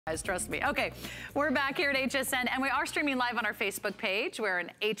Trust me. Okay, we're back here at HSN, and we are streaming live on our Facebook page. We're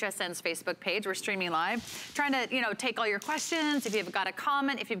on HSN's Facebook page. We're streaming live, trying to, take all your questions. If you've got a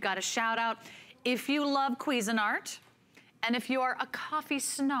comment, if you've got a shout out, if you love Cuisinart, and if you are a coffee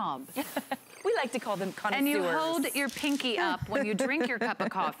snob. We like to call them connoisseurs. And you hold your pinky up when you drink your cup of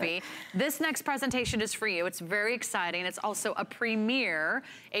coffee. This next presentation is for you. It's very exciting. It's also a premiere.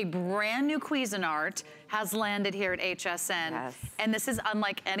 A brand new Cuisinart has landed here at HSN. Yes. And this is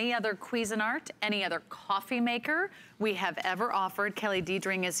unlike any other Cuisinart, any other coffee maker we have ever offered. Kelly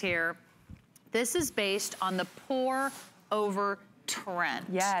Diedring is here. This is based on the pour-over trend.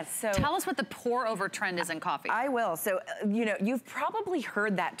 Yes. So tell us what the pour over trend is in coffee. I will. So, you've probably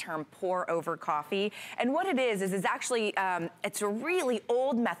heard that term pour over coffee. And what it is actually, it's a really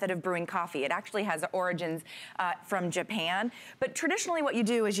old method of brewing coffee. It actually has origins from Japan. But traditionally what you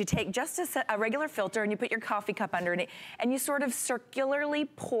do is you take just a regular filter and you put your coffee cup under it and you sort of circularly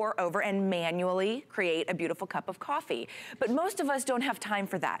pour over and manually create a beautiful cup of coffee. But most of us don't have time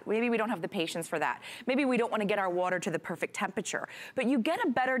for that. Maybe we don't have the patience for that. Maybe we don't want to get our water to the perfect temperature. But you get a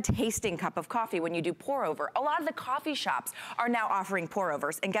better tasting cup of coffee when you do pour over. A lot of the coffee shops are now offering pour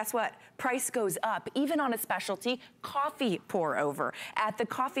overs. And guess what? Price goes up, even on a specialty coffee pour over at the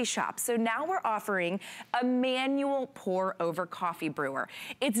coffee shop. So now we're offering a manual pour over coffee brewer.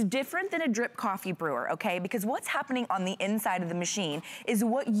 It's different than a drip coffee brewer, okay? Because what's happening on the inside of the machine is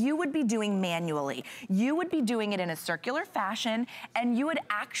what you would be doing manually. You would be doing it in a circular fashion, and you would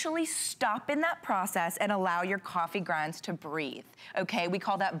actually stop in that process and allow your coffee grinds to breathe. Okay, we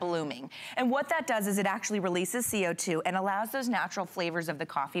call that blooming. And what that does is it actually releases CO2 and allows those natural flavors of the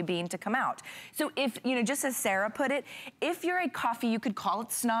coffee bean to come out. So if, just as Sarah put it, if you're a coffee, you could call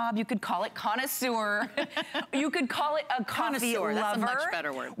it snob, you could call it connoisseur, you could call it a coffee lover. That's a much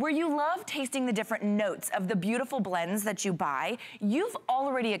better word. Where you love tasting the different notes of the beautiful blends that you buy, you've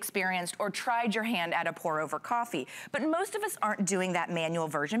already experienced or tried your hand at a pour over coffee. But most of us aren't doing that manual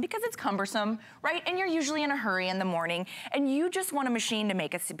version because it's cumbersome, right? And you're usually in a hurry in the morning and you just want a machine to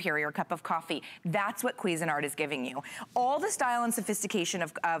make a superior cup of coffee. That's what Cuisinart is giving you. All the style and sophistication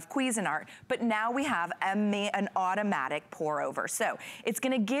of Cuisinart, but now we have an automatic pour over. So it's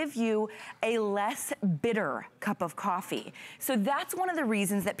gonna give you a less bitter cup of coffee. So that's one of the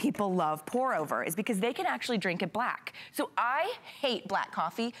reasons that people love pour over, is because they can actually drink it black. So I hate black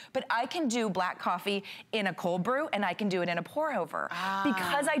coffee, but I can do black coffee in a cold brew and I can do it in a pour over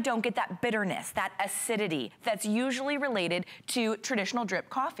because I don't get that bitterness, that acidity that's usually related to traditional drip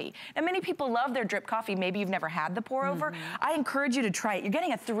coffee. And many people love their drip coffee. Maybe you've never had the pour over. I encourage you to try it. You're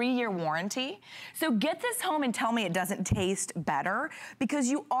getting a 3-year warranty. So get this home and tell me it doesn't taste better, because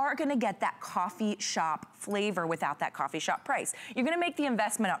you are gonna get that coffee shop flavor without that coffee shop price. You're gonna make the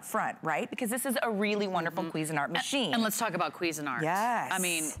investment up front, right? Because this is a really wonderful Cuisinart machine. And let's talk about Cuisinart. Yes. I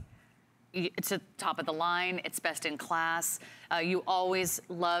mean, it's at top of the line, it's best in class. You always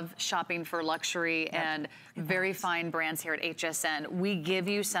love shopping for luxury and very fine brands here at HSN. We give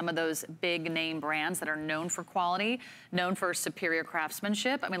you some of those big name brands that are known for quality, known for superior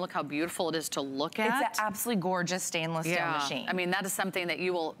craftsmanship. I mean, look how beautiful it is to look at. It's an absolutely gorgeous stainless steel machine. I mean, that is something that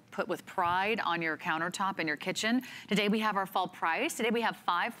you will put with pride on your countertop in your kitchen. Today we have our fall price. Today we have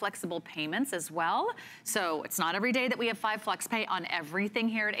 5 flexible payments as well. So it's not every day that we have 5 flex pay on everything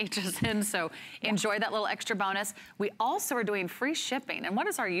here at HSN. So enjoy that little extra bonus. We also are doing free shipping. And what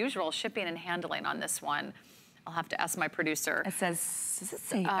is our usual shipping and handling on this one? I'll have to ask my producer. It says, does it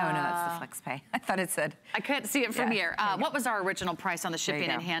say, oh no, that's the flex pay. I thought it said. I couldn't see it from here. What was our original price on the shipping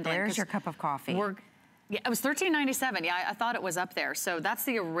and handling? There's your cup of coffee. Yeah, it was $13.97. Yeah, I thought it was up there. So that's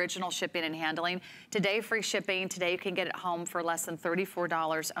the original shipping and handling. Today, free shipping. Today, you can get it home for less than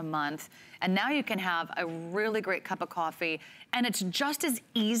 $34 a month. And now you can have a really great cup of coffee. And it's just as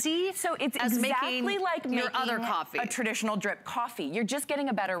easy so it's as exactly making like your other coffee. A traditional drip coffee. You're just getting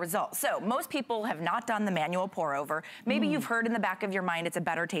a better result. So most people have not done the manual pour over. Maybe you've heard in the back of your mind it's a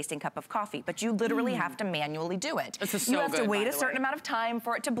better tasting cup of coffee, but you literally have to manually do it. This is so you have to wait a certain way. amount of time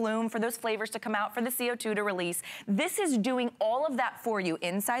for it to bloom, for those flavors to come out, for the CO2 to release. This is doing all of that for you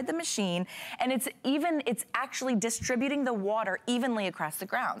inside the machine, and it's actually distributing the water evenly across the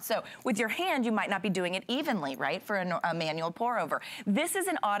ground. So with your hand, you might not be doing it evenly, right, for a manual pour over. This is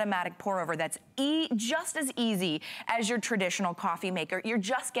an automatic pour over that's just as easy as your traditional coffee maker. You're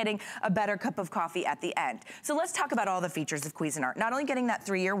just getting a better cup of coffee at the end. So let's talk about all the features of Cuisinart. Not only getting that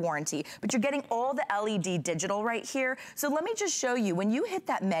 3-year warranty, but you're getting all the LED digital right here. So let me just show you, when you hit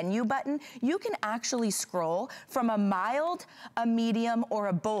that menu button, you can actually scroll from a mild, a medium, or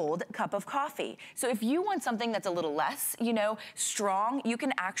a bold cup of coffee. So if you want something that's a little less, strong, you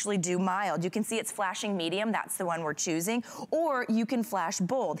can actually do mild. You can see it's flashing medium, that's the one we're choosing. or you can flash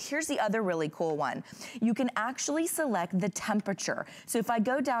bold. Here's the other really cool one. You can actually select the temperature. So if I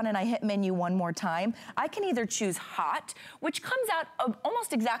go down and I hit menu one more time, I can either choose hot, which comes out of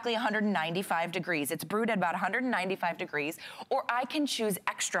almost exactly 195 degrees. It's brewed at about 195 degrees, or I can choose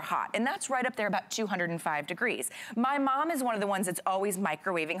extra hot, and that's right up there about 205 degrees. My mom is one of the ones that's always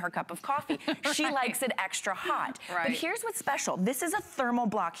microwaving her cup of coffee. She likes it extra hot. But here's what's special. This is a thermal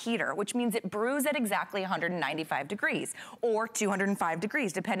block heater, which means it brews at exactly 195 degrees or 205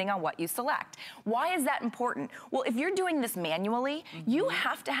 degrees, depending on what you select. Why is that important? Well, if you're doing this manually, you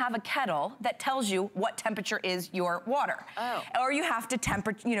have to have a kettle that tells you what temperature is your water. Or you have to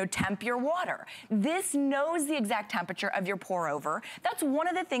temp your water. This knows the exact temperature of your pour over. That's one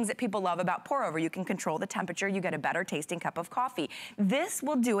of the things that people love about pour over. You can control the temperature, you get a better tasting cup of coffee. This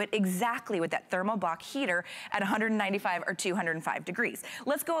will do it exactly with that thermal block heater at 195 or 205 degrees.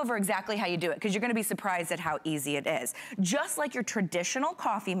 Let's go over exactly how you do it, because you're gonna be surprised at how easy it is. Just like your traditional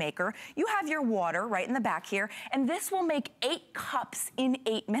coffee maker, you have your water right in the back here, and this will make 8 cups in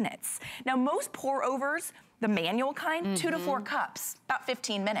 8 minutes. Now, most pour overs, the manual kind, 2 to 4 cups, about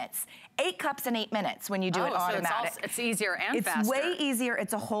 15 minutes. 8 cups in 8 minutes when you do it automatic. So it's easier and faster. It's way easier,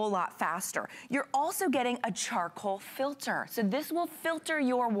 it's a whole lot faster. You're also getting a charcoal filter. So this will filter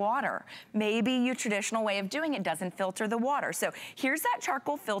your water. Maybe your traditional way of doing it doesn't filter the water. So here's that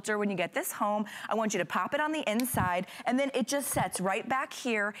charcoal filter. When you get this home, I want you to pop it on the inside, and then it just sets right back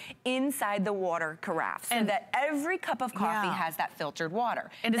here inside the water carafe, so that every cup of coffee has that filtered water.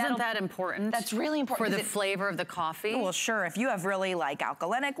 And isn't that important? That's really important. For the flavor of the coffee? Well, sure. If you have really like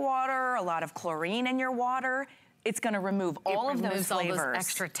alkalinic water, a lot of chlorine in your water, it's gonna remove all of those flavors. All those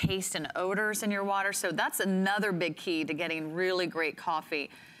extra taste and odors in your water. So that's another big key to getting really great coffee.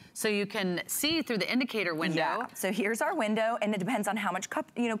 So you can see through the indicator window. Yeah, so here's our window, and it depends on how much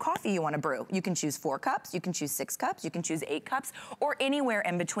coffee you want to brew. You can choose 4 cups, you can choose 6 cups, you can choose 8 cups, or anywhere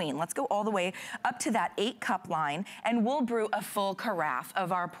in between. Let's go all the way up to that 8 cup line, and we'll brew a full carafe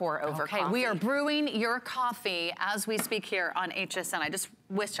of our pour over coffee. Okay, we are brewing your coffee as we speak here on HSN. I just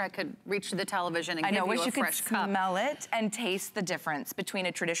wish I could reach to the television and give you a fresh cup. I wish you could smell it and taste the difference between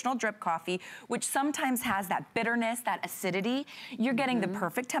a traditional drip coffee, which sometimes has that bitterness, that acidity. You're getting the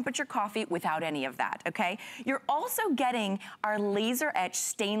perfect temperature coffee without any of that, okay? You're also getting our laser etched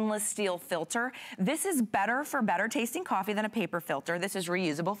stainless steel filter. This is better for better tasting coffee than a paper filter. This is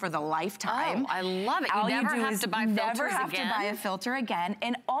reusable for the lifetime. Oh, I love it. You never have to buy filters again. Never have to buy a filter again.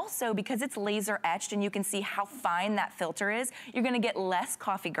 And also, because it's laser etched and you can see how fine that filter is, you're gonna get less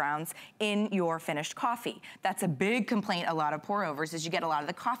coffee grounds in your finished coffee. That's a big complaint a lot of pour overs, is you get a lot of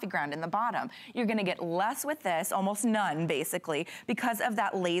the coffee ground in the bottom. You're gonna get less with this, almost none basically, because of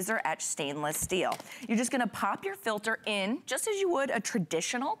that laser etched stainless steel. You're just gonna pop your filter in just as you would a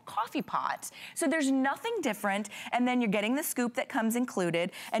traditional coffee pot. So there's nothing different, and then you're getting the scoop that comes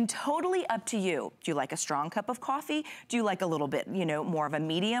included, and totally up to you. Do you like a strong cup of coffee? Do you like a little bit, more of a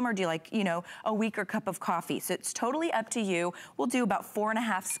medium, or do you like, a weaker cup of coffee? So it's totally up to you. We'll do about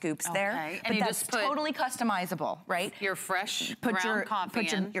 4.5 scoops there. And but you that's just put totally customizable, right? Your fresh ground coffee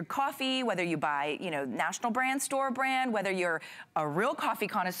in. Your coffee, whether you buy, national brand, store brand, whether you're a real coffee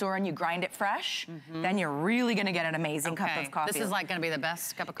connoisseur and you grind it fresh, then you're really gonna get an amazing cup of coffee. This is like gonna be the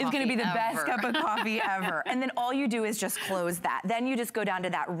best cup of coffee It's gonna be the ever. best cup of coffee ever. And then all you do is just close that. Then you just go down to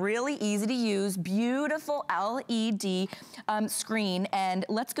that really easy to use, beautiful LED screen, and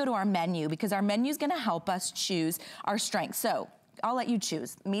let's go to our menu, because our menu is gonna help us choose our strength. So I'll let you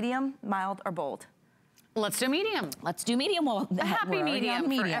choose, medium, mild, or bold. Let's do medium. Let's do medium. Well, a happy medium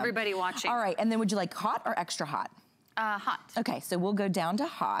for everybody watching. All right, and then would you like hot or extra hot? Hot. Okay, so we'll go down to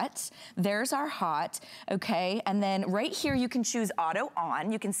hot. There's our hot, okay? And then right here you can choose auto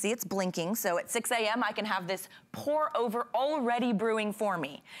on. You can see it's blinking, so at 6 a.m. I can have this pour over already brewing for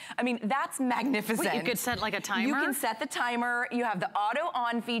me. I mean, that's magnificent. Wait, you could set like a timer? You can set the timer. You have the auto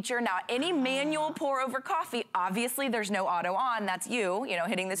on feature. Now, any manual pour over coffee, obviously there's no auto on. That's you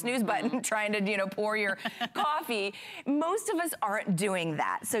hitting the snooze button, trying to, pour your coffee. Most of us aren't doing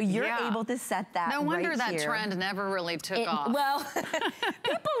that. So you're able to set that No wonder right that here. trend never really took off. Well,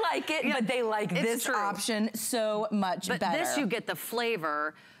 people like it, but they like this option so much better. But this, you get the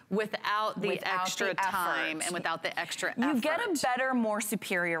flavor without the extra time and without the extra effort. You get a better, more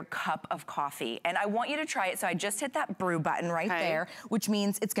superior cup of coffee. And I want you to try it. So I just hit that brew button right there, which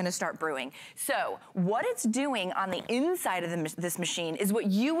means it's gonna start brewing. So what it's doing on the inside of this machine is what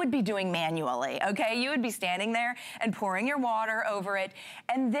you would be doing manually, okay? You would be standing there and pouring your water over it,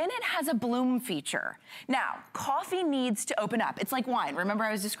 and then it has a bloom feature. Now, coffee needs to open up. It's like wine. Remember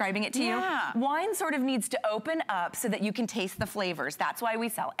I was describing it to you? Wine sort of needs to open up so that you can taste the flavors. That's why we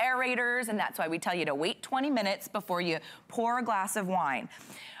sell aerators, and that's why we tell you to wait 20 minutes before you pour a glass of wine.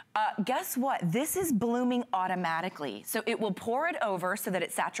 Guess what? This is blooming automatically. So it will pour it over so that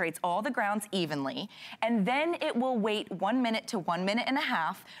it saturates all the grounds evenly, and then it will wait 1 minute to 1.5 minutes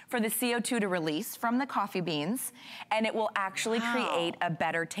for the CO2 to release from the coffee beans, and it will actually create a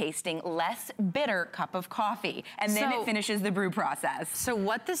better tasting, less bitter cup of coffee. And then it finishes the brew process. So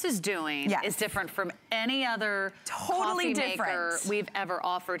what this is doing is different from any other coffee maker we've ever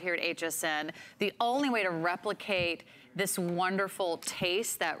offered here at HSN. The only way to replicate this wonderful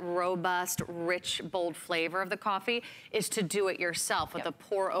taste, that robust, rich, bold flavor of the coffee, is to do it yourself with a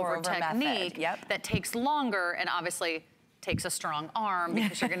pour-over technique that takes longer and obviously takes a strong arm,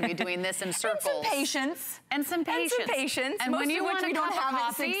 because you're going to be doing this in circles. And some patience. And some patience. And some patience. And when you want a cup of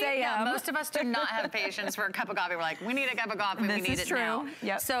coffee, 6 a.m. most of us do not have patience for a cup of coffee. We're like, we need a cup of coffee, we need it now.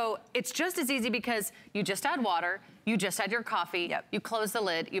 So it's just as easy, because you just add water, you just add your coffee, you close the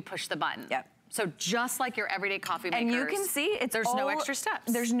lid, you push the button. So just like your everyday coffee makers. And you can see there's no extra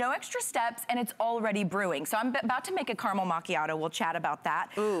steps. There's no extra steps, and it's already brewing. So I'm about to make a caramel macchiato. We'll chat about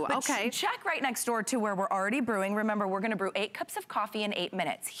that. Ooh, but check right next door to where we're already brewing. Remember, we're gonna brew 8 cups of coffee in 8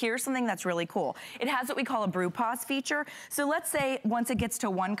 minutes. Here's something that's really cool. It has what we call a brew pause feature. So let's say once it gets to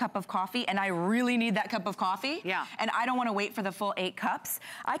 1 cup of coffee, and I really need that cup of coffee, and I don't wanna wait for the full 8 cups,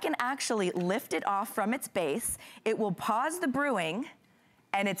 I can actually lift it off from its base. It will pause the brewing,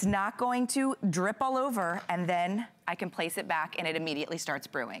 and it's not going to drip all over, and then I can place it back and it immediately starts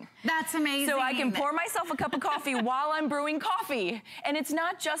brewing. That's amazing. So I can pour myself a cup of coffee while I'm brewing coffee. And it's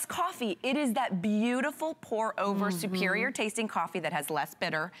not just coffee, it is that beautiful pour over superior tasting coffee that has less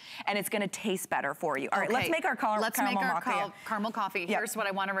bitter, and it's gonna taste better for you. All right, let's make our caramel coffee. Here's what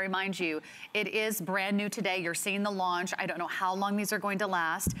I wanna remind you. It is brand new today. You're seeing the launch. I don't know how long these are going to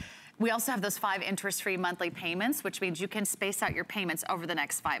last. We also have those 5 interest-free monthly payments, which means you can space out your payments over the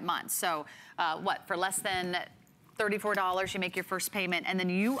next 5 months. So for less than $34, you make your first payment, and then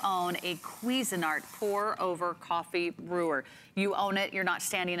you own a Cuisinart PureOver coffee brewer. You own it, you're not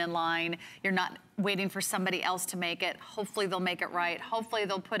standing in line, you're not waiting for somebody else to make it. Hopefully they'll make it right. Hopefully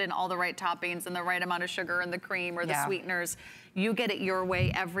they'll put in all the right toppings and the right amount of sugar and the cream or the sweeteners. You get it your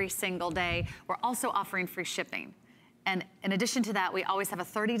way every single day. We're also offering free shipping. And in addition to that, we always have a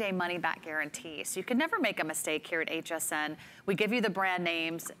 30-day money-back guarantee. So you can never make a mistake here at HSN. We give you the brand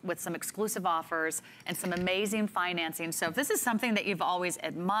names with some exclusive offers and some amazing financing. So if this is something that you've always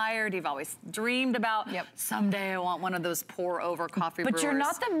admired, you've always dreamed about, someday I want one of those pour-over coffee brewers. But you're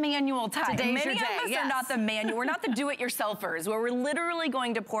not the manual type. Today's Many your day, of us are not the manual. We're not the do-it-yourselfers, where we're literally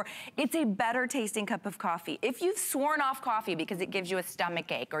going to pour. It's a better tasting cup of coffee. If you've sworn off coffee because it gives you a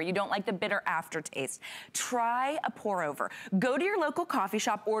stomach ache or you don't like the bitter aftertaste, try a pour-over. Go to your local coffee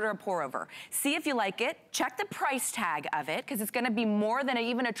shop, order a pour-over. See if you like it. Check the price tag of it, because it's going to be more than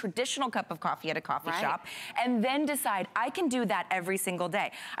even a traditional cup of coffee at a coffee shop. And then decide, I can do that every single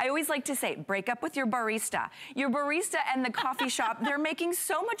day. I always like to say, break up with your barista. Your barista and the coffee shop, they're making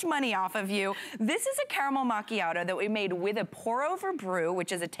so much money off of you. This is a caramel macchiato that we made with a pour-over brew,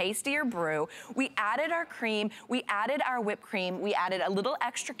 which is a tastier brew. We added our cream, we added our whipped cream, we added a little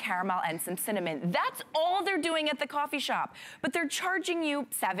extra caramel and some cinnamon. That's all they're doing at the coffee shop. But they're charging you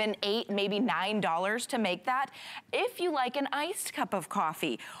 $7, $8, maybe $9 to make that. If you like an iced cup of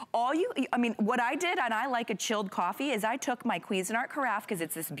coffee, what I did, and I like a chilled coffee, is I took my Cuisinart carafe, because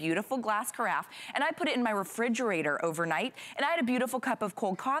it's this beautiful glass carafe, and I put it in my refrigerator overnight, and I had a beautiful cup of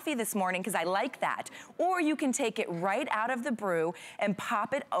cold coffee this morning, because I like that. Or you can take it right out of the brew and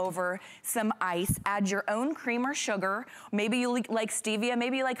pop it over some ice, add your own cream or sugar, maybe you like stevia,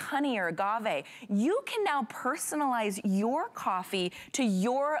 maybe you like honey or agave. You can now personalize your coffee to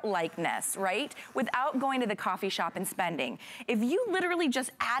your likeness, right? Without going to the coffee shop and spending. If you literally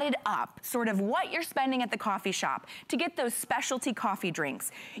just added up sort of what you're spending at the coffee shop to get those specialty coffee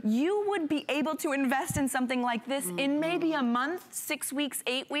drinks, you would be able to invest in something like this in maybe a month, 6 weeks,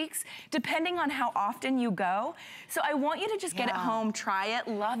 8 weeks, depending on how often you go. So I want you to just get it home, try it,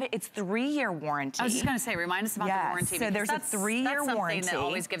 love it. It's 3-year warranty. I was just gonna say, remind us about the warranty. So there's a 3-year warranty. That's something that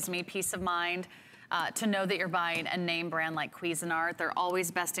always gives me peace of mind. To know that you're buying a name brand like Cuisinart. They're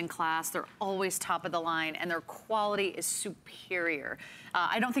always best in class, they're always top of the line, and their quality is superior.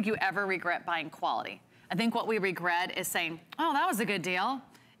 I don't think you ever regret buying quality. I think what we regret is saying, oh, that was a good deal,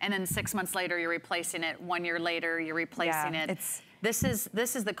 and then 6 months later you're replacing it, 1 year later you're replacing it. This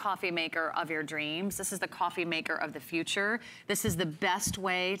is the coffee maker of your dreams. This is the coffee maker of the future. This is the best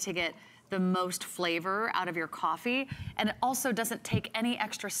way to get the most flavor out of your coffee, and it also doesn't take any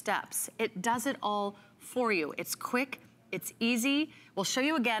extra steps. It does it all for you. It's quick, it's easy. We'll show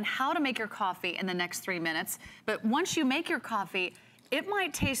you again how to make your coffee in the next 3 minutes, but once you make your coffee, it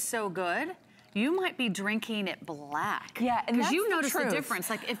might taste so good, you might be drinking it black. Yeah, and because you notice the difference.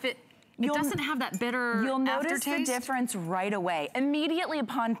 Like if it doesn't have that bitter You'll notice aftertaste. the difference right away. Immediately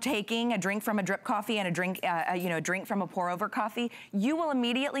upon taking a drink from a drip coffee and a drink, a drink from a pour-over coffee, you will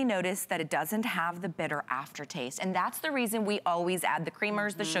immediately notice that it doesn't have the bitter aftertaste. And that's the reason we always add the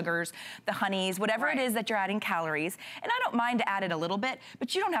creamers, the sugars, the honeys, whatever it is that you're adding calories. And I don't mind to add it a little bit,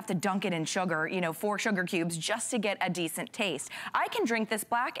 but you don't have to dunk it in sugar, 4 sugar cubes just to get a decent taste. I can drink this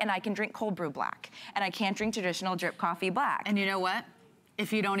black and I can drink cold brew black. And I can't drink traditional drip coffee black. And you know what?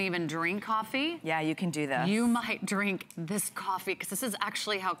 If you don't even drink coffee, yeah, you can do this. You might drink this coffee, because this is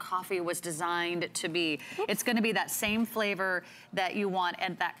actually how coffee was designed to be. It's gonna be that same flavor that you want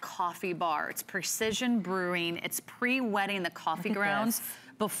at that coffee bar. It's precision brewing. It's pre-wetting the coffee grounds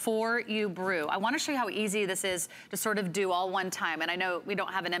before you brew. I wanna show you how easy this is to sort of do all one time. And I know we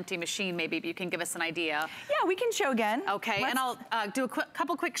don't have an empty machine, maybe, but you can give us an idea. Yeah, we can show again. Okay, and I'll do a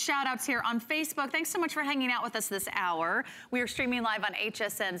couple quick shout outs here on Facebook. Thanks so much for hanging out with us this hour. We are streaming live on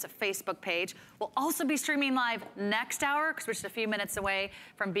HSN's Facebook page. We'll also be streaming live next hour, because we're just a few minutes away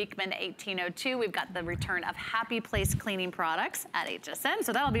from Beekman 1802. We've got the return of Happy Place cleaning products at HSN,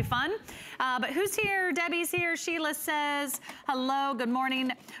 so that'll be fun. But who's here? Debbie's here. Sheila says hello, good morning.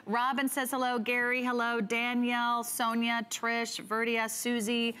 Robin says hello. Gary, hello. Danielle, Sonia, Trish, Verdia,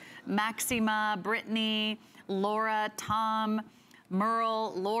 Susie, Maxima, Brittany, Laura, Tom,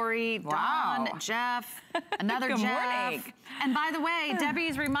 Merle, Lori, Don, Jeff, another Good Jeff. morning. And by the way,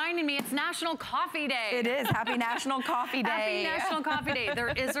 Debbie's reminding me it's National Coffee Day. It is. Happy National Coffee Day. Happy National Coffee Day. There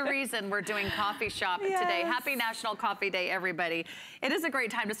is a reason we're doing coffee shop today. Happy National Coffee Day, everybody. It is a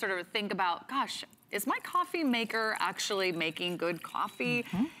great time to sort of think about, gosh, is my coffee maker actually making good coffee?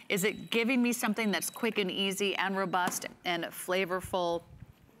 Is it giving me something that's quick and easy and robust and flavorful?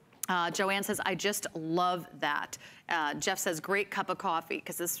 Joanne says, I just love that. Jeff says, great cup of coffee,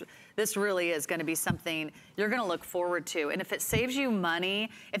 because this really is gonna be something you're gonna look forward to. And if it saves you money,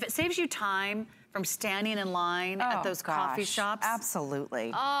 if it saves you time from standing in line at those coffee shops. Absolutely.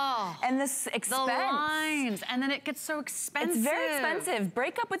 Oh. And this expense. The lines, and then it gets so expensive. It's very expensive.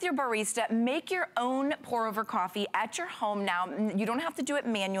 Break up with your barista, make your own pour-over coffee at your home now. You don't have to do it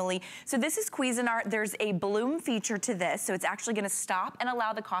manually. So this is Cuisinart. There's a bloom feature to this, so it's actually gonna stop and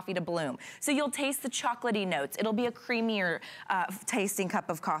allow the coffee to bloom. So you'll taste the chocolatey notes. It'll be a creamier tasting cup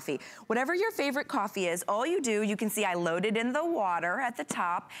of coffee. Whatever your favorite coffee is, all you do, you can see I loaded in the water at the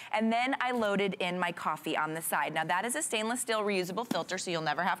top, and then I loaded in my coffee on the side. Now that is a stainless steel reusable filter, so you'll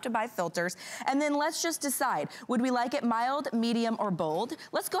never have to buy filters. And then let's just decide, would we like it mild, medium, or bold?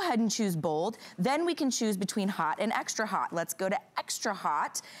 Let's go ahead and choose bold. Then we can choose between hot and extra hot. Let's go to extra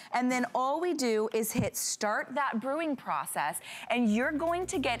hot. And then all we do is hit start that brewing process, and you're going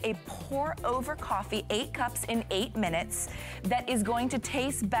to get a pour over coffee, 8 cups in 8 minutes, that is going to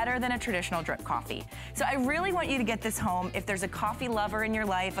taste better than a traditional drip coffee. So I really want you to get this home. If there's a coffee lover in your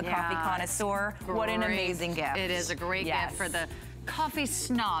life, a coffee connoisseur, what an amazing gift. It is a great gift for the coffee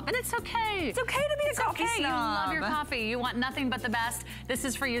snob. And it's okay. It's okay to be a coffee snob. You love your coffee. You want nothing but the best. This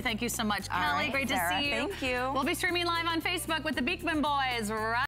is for you. Thank you so much, Kelly. Great to see you. Thank you. We'll be streaming live on Facebook with the Beekman Boys right